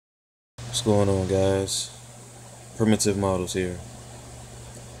What's going on, guys? Primitive Models here.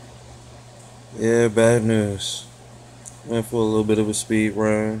 Yeah, bad news. Went for a little bit of a speed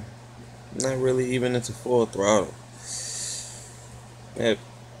run. Not really even into full throttle.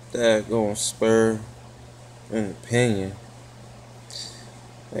 That going spur and pinion.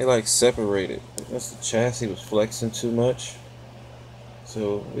 They like separated. That's the chassis was flexing too much.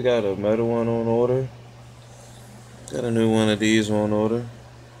 So we got a metal one on order. Got a new one of these on order.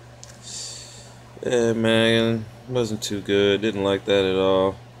 Yeah, man, wasn't too good. Didn't like that at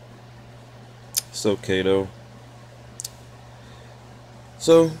all. It's okay though.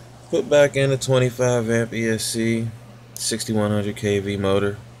 So put back in a 25 amp ESC, 6100 kV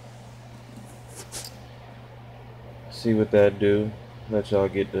motor. See what that do. Let y'all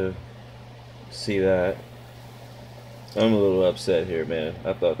get to see that. I'm a little upset here, man.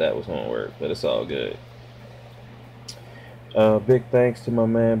 I thought that was gonna work, but it's all good. Big thanks to my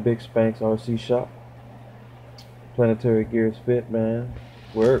man Big Spanks RC Shop. Planetary Gears Fit, man.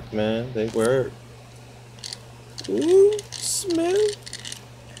 Work, man. They work. Ooh, smell.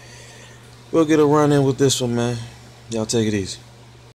 We'll get a run in with this one, man. Y'all take it easy.